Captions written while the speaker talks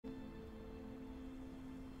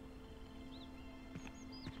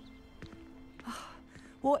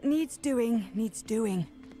What needs doing, needs doing.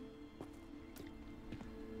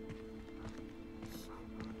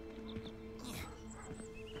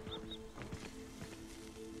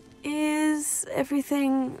 Is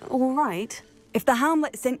everything all right? If the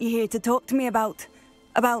Hamlet sent you here to talk to me about...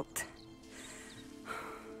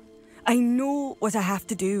 I know what I have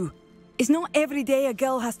to do. It's not every day a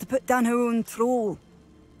girl has to put down her own troll.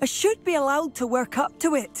 I should be allowed to work up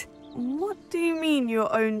to it. What do you mean,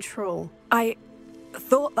 your own troll? I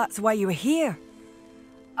thought that's why you were here.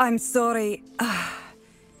 I'm sorry.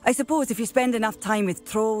 I suppose if you spend enough time with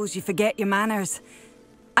trolls, you forget your manners.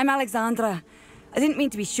 I'm Alexandra. I didn't mean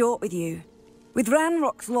to be short with you. With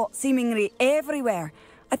Ranrock's lot seemingly everywhere,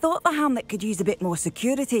 I thought the Hamlet could use a bit more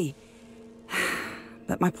security.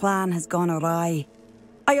 But my plan has gone awry.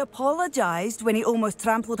 I apologised when he almost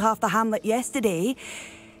trampled half the Hamlet yesterday.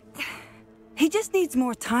 He just needs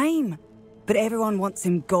more time. But everyone wants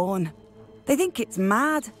him gone. They think it's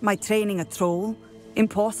mad, my training a troll.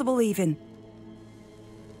 Impossible, even.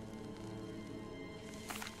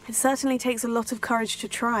 It certainly takes a lot of courage to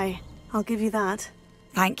try. I'll give you that.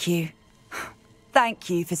 Thank you. Thank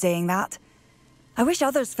you for saying that. I wish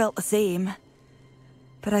others felt the same.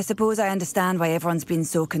 But I suppose I understand why everyone's been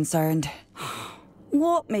so concerned.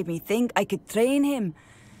 What made me think I could train him?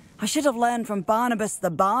 I should have learned from Barnabas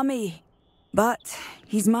the Barmy. But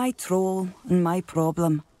he's my troll and my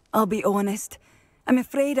problem. I'll be honest. I'm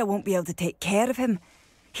afraid I won't be able to take care of him.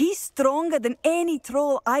 He's stronger than any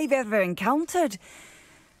troll I've ever encountered.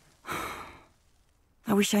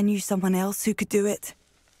 I wish I knew someone else who could do it.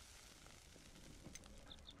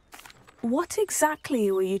 What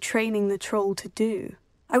exactly were you training the troll to do?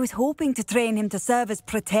 I was hoping to train him to serve as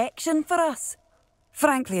protection for us.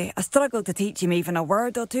 Frankly, I struggled to teach him even a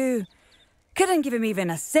word or two. Couldn't give him even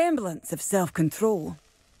a semblance of self-control.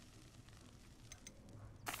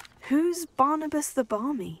 Who's Barnabas the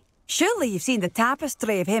Barmy? Surely you've seen the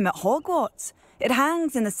tapestry of him at Hogwarts. It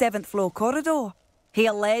hangs in the 7th floor corridor. He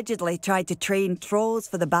allegedly tried to train trolls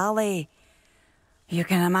for the ballet. You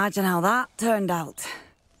can imagine how that turned out.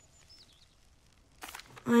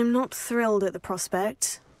 I'm not thrilled at the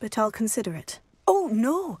prospect, but I'll consider it. Oh,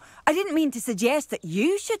 no. I didn't mean to suggest that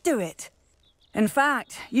you should do it. In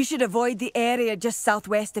fact, you should avoid the area just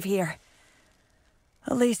southwest of here.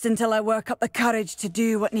 At least until I work up the courage to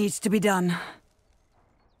do what needs to be done.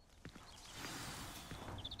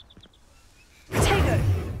 Potato!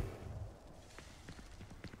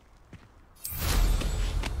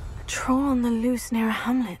 A troll on the loose near a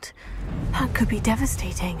hamlet. That could be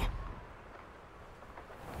devastating.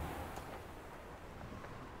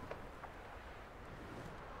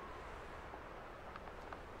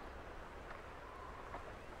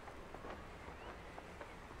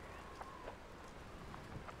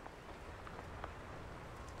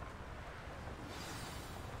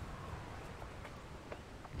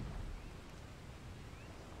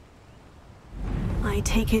 I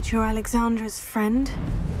take it you're Alexandra's friend?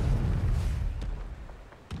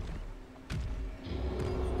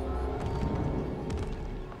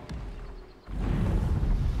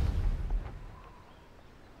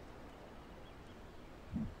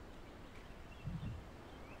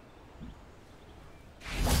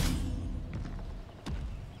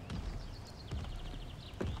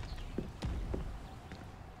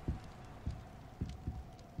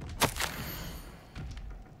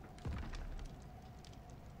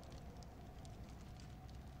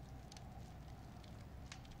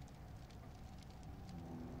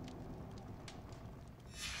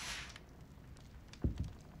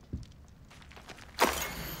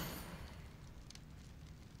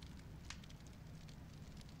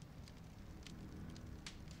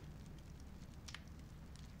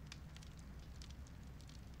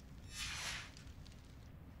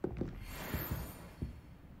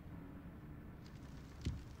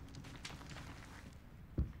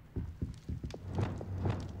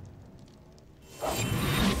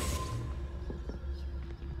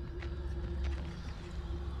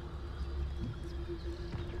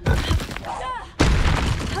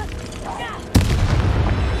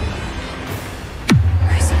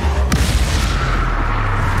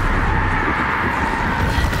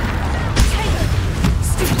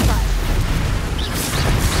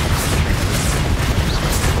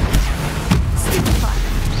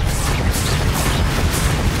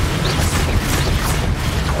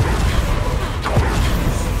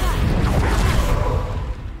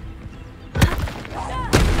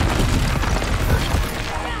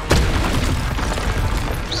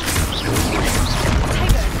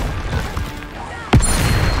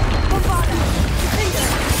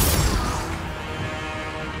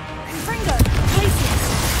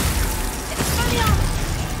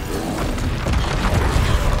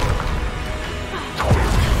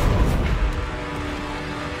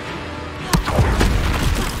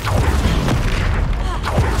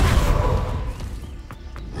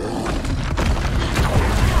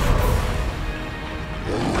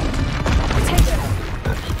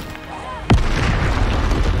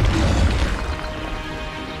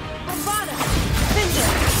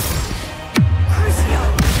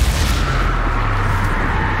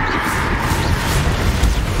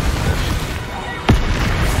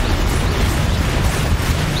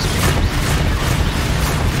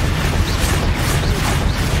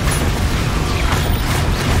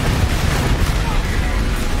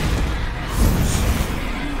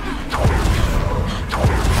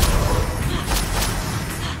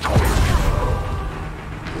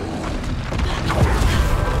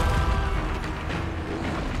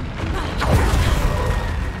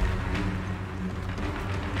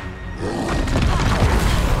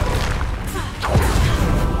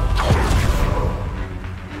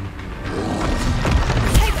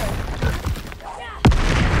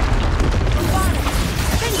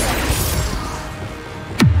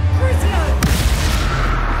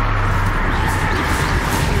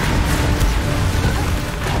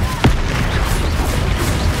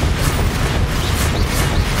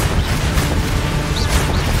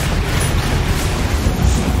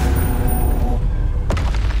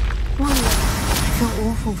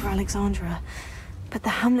 for Alexandra, but the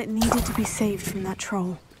hamlet needed to be saved from that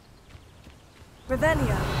troll.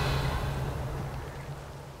 Revelia.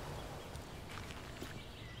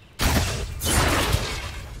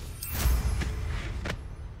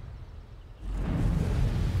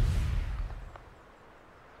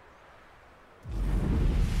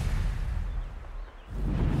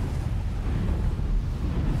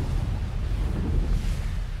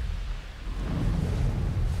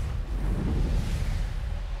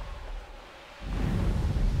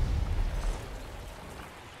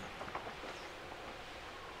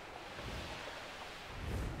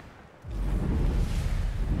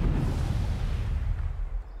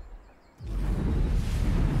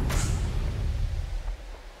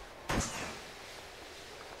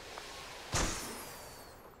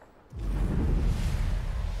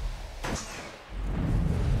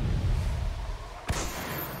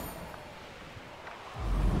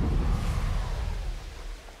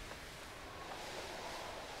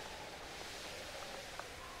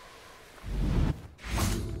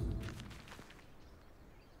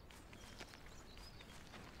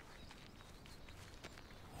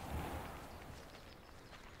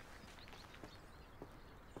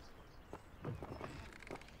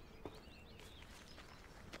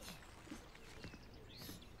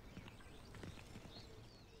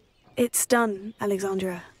 It's done,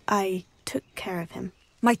 Alexandra. I took care of him.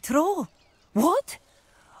 My troll? What?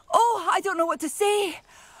 Oh, I don't know what to say.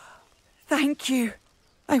 Thank you.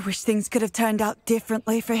 I wish things could have turned out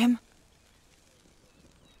differently for him.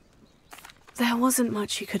 There wasn't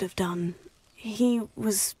much you could have done. He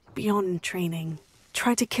was beyond training.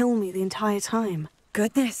 Tried to kill me the entire time.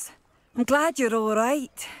 Goodness. I'm glad you're all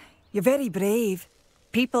right. You're very brave.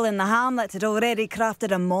 People in the hamlet had already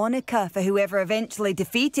crafted a moniker for whoever eventually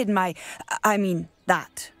defeated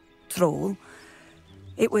that troll.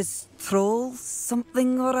 It was Troll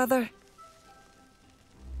something or other.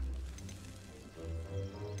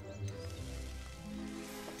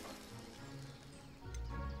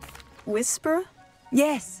 Whisperer?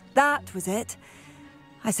 Yes, that was it.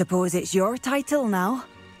 I suppose it's your title now.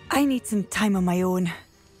 I need some time on my own.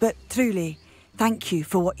 But truly, thank you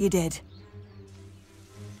for what you did.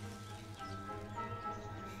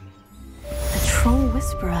 The Troll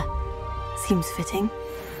Whisperer. Seems fitting.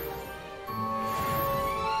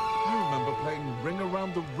 I remember playing Ring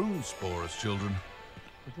Around the Rune Spore as children.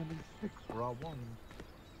 But only 6 for our wand.